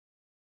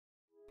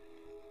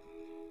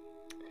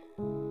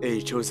Hey,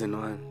 chosen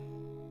one,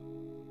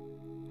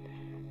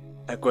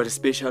 I got a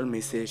special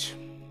message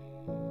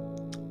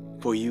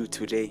for you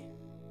today.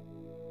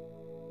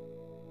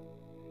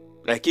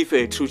 Like, if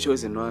you're a true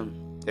chosen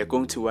one, you're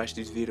going to watch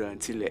this video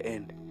until the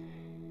end,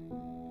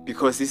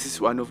 because this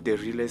is one of the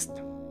realest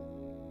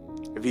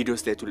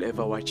videos that you'll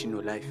ever watch in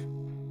your life.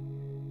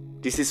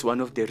 This is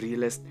one of the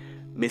realest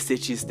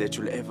messages that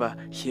you'll ever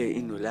hear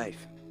in your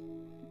life.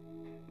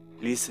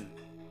 Listen.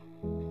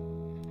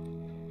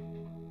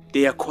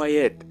 They are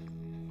quiet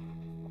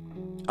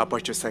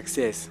about your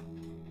success,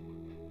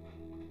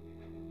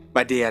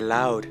 but they are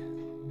loud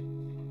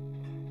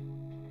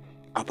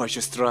about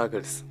your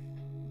struggles.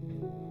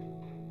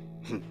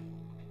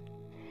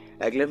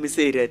 Like, let me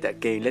say that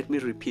again. Let me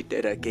repeat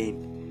that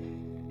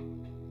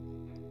again.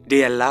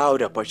 They are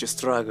loud about your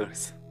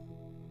struggles,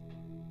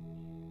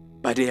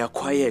 but they are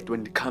quiet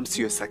when it comes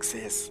to your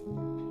success.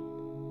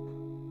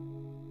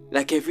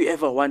 Like, have you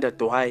ever wondered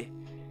why,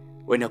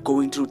 when you're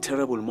going through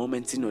terrible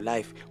moments in your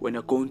life, when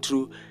you're going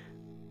through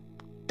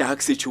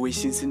dark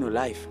situations in your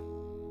life,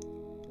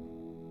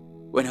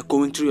 when you're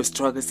going through your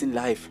struggles in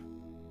life,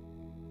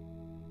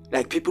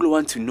 like, people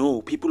want to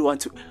know, people want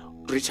to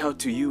reach out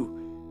to you.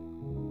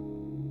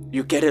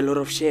 You get a lot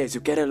of shares,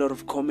 you get a lot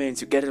of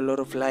comments, you get a lot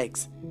of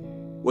likes.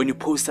 When you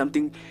post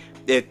something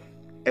that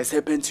has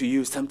happened to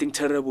you, something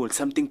terrible,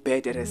 something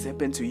bad that has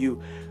happened to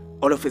you,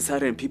 all of a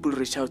sudden people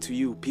reach out to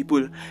you.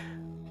 People,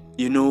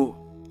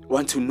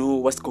 want to know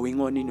what's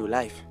going on in your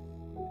life.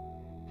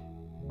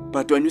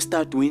 But when you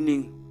start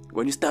winning,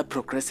 when you start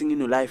progressing in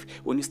your life,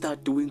 when you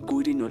start doing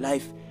good in your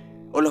life,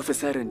 all of a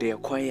sudden they are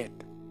quiet.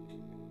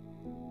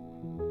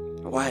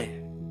 Why?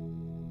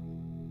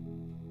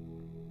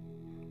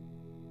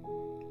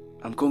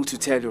 I'm going to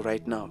tell you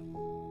right now.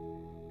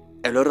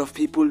 A lot of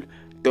people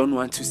don't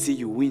want to see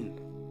you win.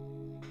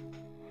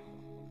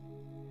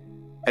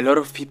 A lot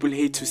of people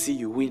hate to see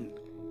you win.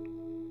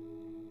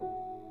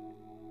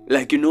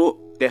 Like,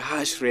 the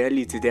harsh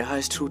reality, the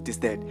harsh truth is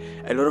that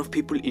a lot of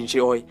people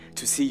enjoy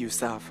to see you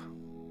suffer.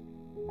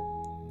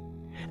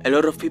 A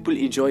lot of people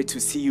enjoy to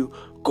see you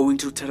going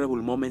through terrible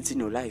moments in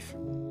your life.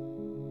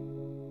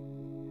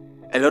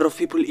 A lot of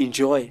people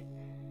enjoy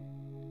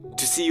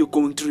to see you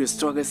going through your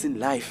struggles in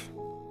life.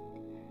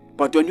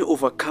 But when you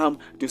overcome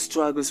the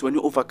struggles, when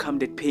you overcome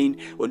that pain,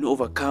 when you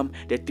overcome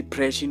that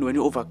depression, when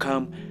you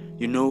overcome,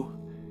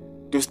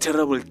 those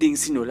terrible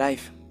things in your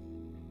life,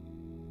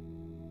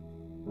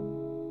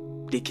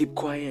 they keep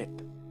quiet.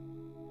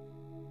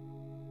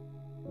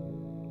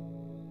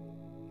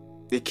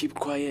 They keep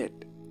quiet.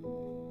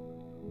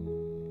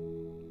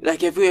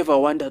 Like, have you ever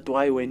wondered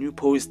why when you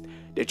post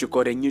that you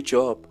got a new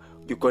job,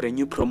 you got a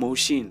new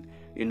promotion,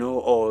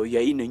 or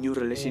you're in a new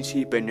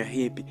relationship and you're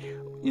happy,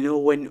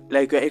 when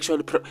like you're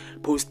actually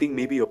posting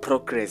maybe your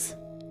progress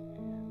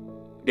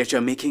that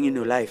you're making in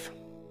your life,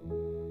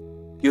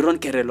 you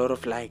don't get a lot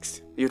of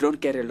likes, you don't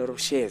get a lot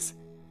of shares,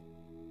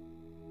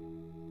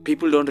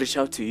 people don't reach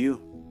out to you.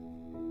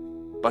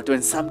 But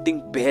when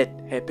something bad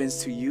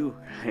happens to you,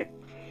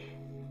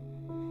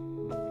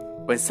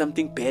 when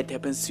something bad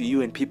happens to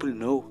you and people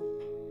know,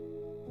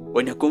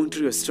 when you're going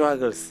through your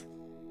struggles,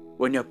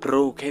 when you're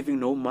broke, having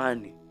no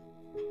money,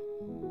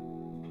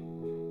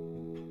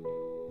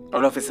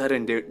 all of a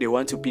sudden they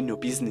want to be in your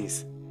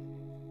business.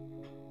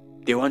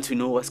 They want to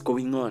know what's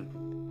going on.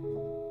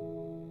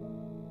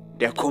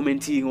 They're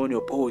commenting on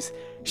your posts,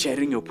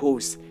 sharing your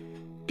posts.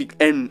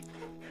 And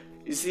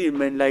you see,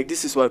 man, like,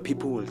 this is what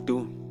people will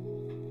do.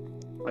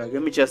 Like,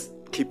 let me just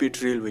keep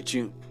it real with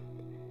you.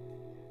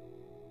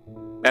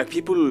 Like,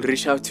 people will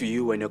reach out to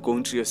you when you're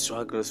going through your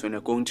struggles, when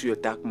you're going through your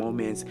dark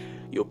moments,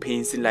 your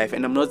pains in life.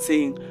 And I'm not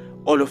saying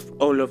all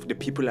of the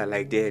people are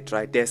like that,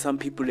 right? There are some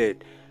people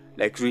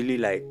that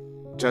really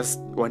just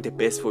want the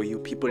best for you,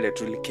 people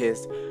that really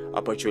cares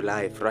about your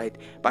life, right?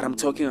 But I'm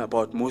talking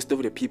about most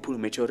of the people,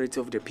 majority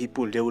of the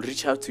people, they will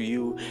reach out to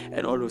you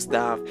and all those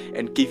stuff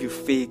and give you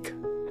fake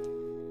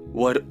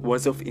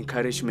words of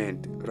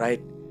encouragement,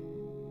 right?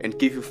 And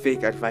give you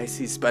fake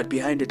advices, but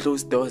behind the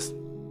closed doors,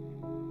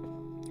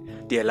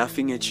 they're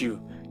laughing at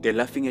you. They're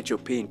laughing at your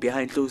pain.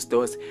 Behind closed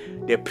doors,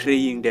 they're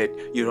praying that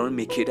you don't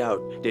make it out,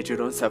 that you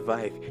don't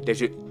survive, that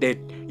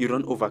you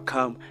don't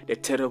overcome the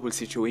terrible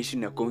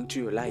situation you're going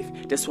through your life.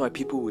 That's what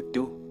people would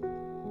do.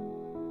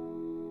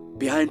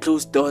 Behind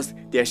closed doors,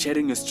 they're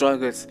sharing your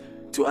struggles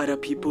to other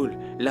people,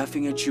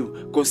 laughing at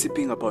you,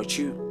 gossiping about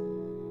you.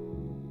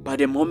 But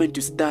the moment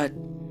you start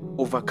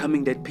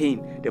overcoming that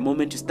pain, the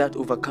moment you start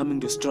overcoming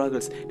the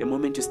struggles, the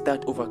moment you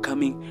start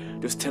overcoming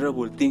those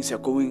terrible things you're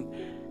going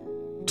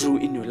through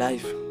in your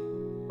life,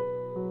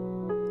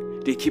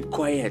 they keep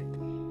quiet.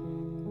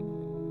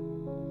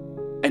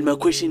 And my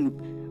question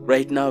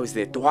right now is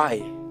that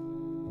why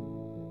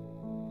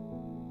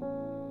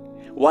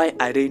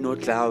are they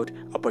not loud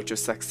about your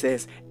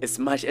success as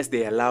much as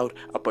they are loud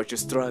about your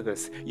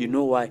struggles? You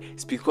know why?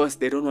 It's because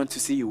they don't want to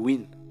see you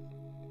win.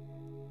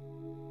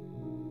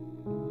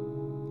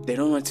 They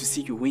don't want to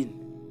see you win.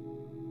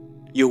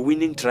 Your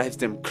winning drives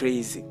them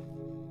crazy.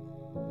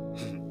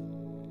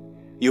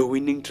 Your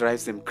winning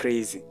drives them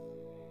crazy.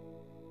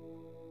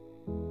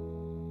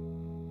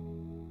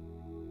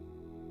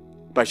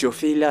 But your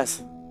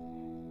failures,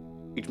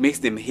 it makes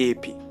them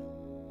happy.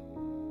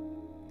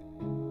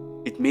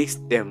 It makes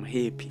them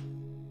happy.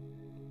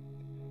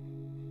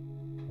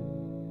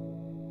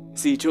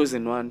 See,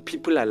 chosen one,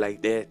 people are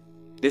like that.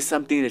 There's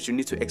something that you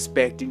need to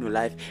expect in your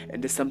life,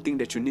 and there's something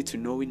that you need to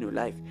know in your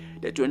life.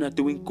 That you're not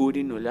doing good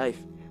in your life.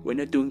 We're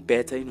not doing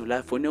better in your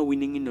life. We're not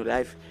winning in your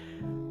life.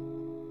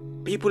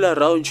 People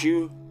around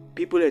you,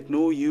 people that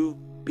know you,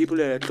 people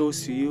that are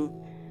close to you,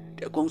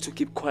 they're going to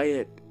keep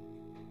quiet.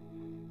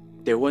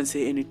 They won't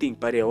say anything,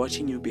 but they're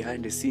watching you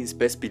behind the scenes.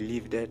 Best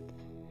believe that.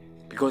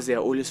 Because they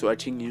are always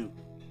watching you.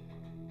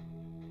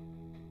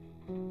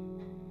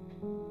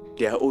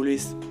 They are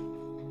always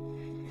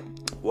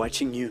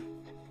watching you.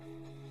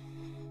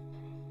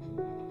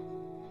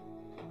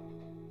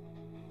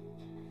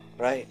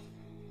 Right?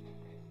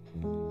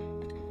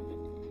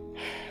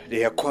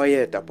 They are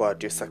quiet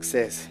about your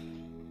success,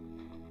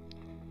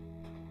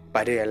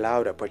 but they are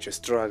loud about your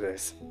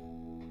struggles.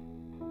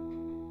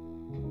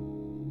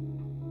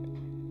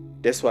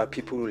 That's what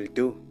people will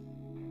do.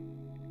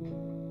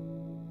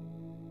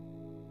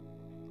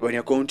 When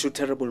you're going through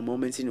terrible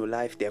moments in your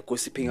life, they are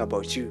gossiping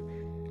about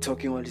you,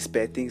 talking all these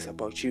bad things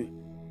about you.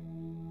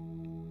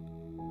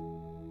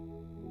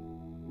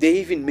 They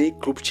even make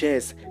group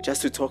chats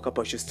just to talk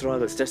about your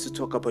struggles, just to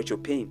talk about your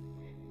pain.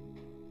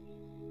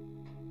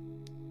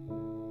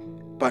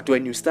 But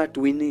when you start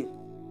winning,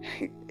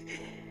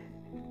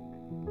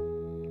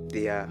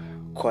 they are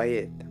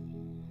quiet.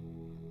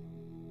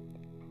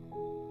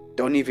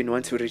 Don't even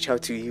want to reach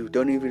out to you.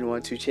 Don't even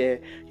want to share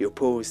your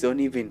posts. Don't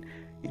even,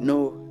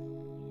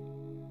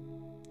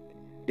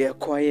 they are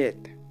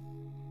quiet.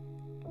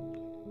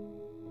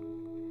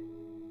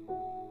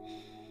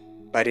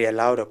 But they are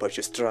loud about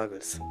your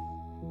struggles.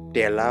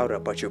 They are loud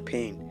about your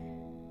pain.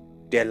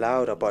 They are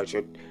loud about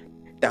your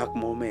dark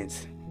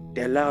moments.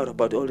 They are loud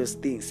about all those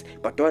things.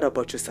 But what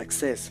about your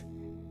success?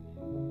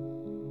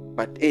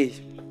 But hey,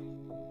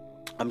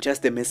 I'm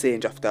just a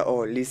messenger after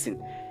all.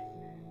 Listen,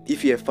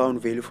 if you have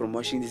found value from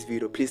watching this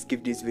video, please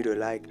give this video a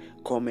like,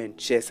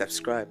 comment, share,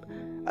 subscribe.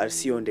 I'll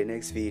see you on the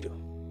next video.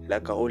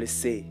 Like I always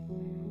say,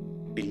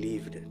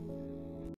 believe that.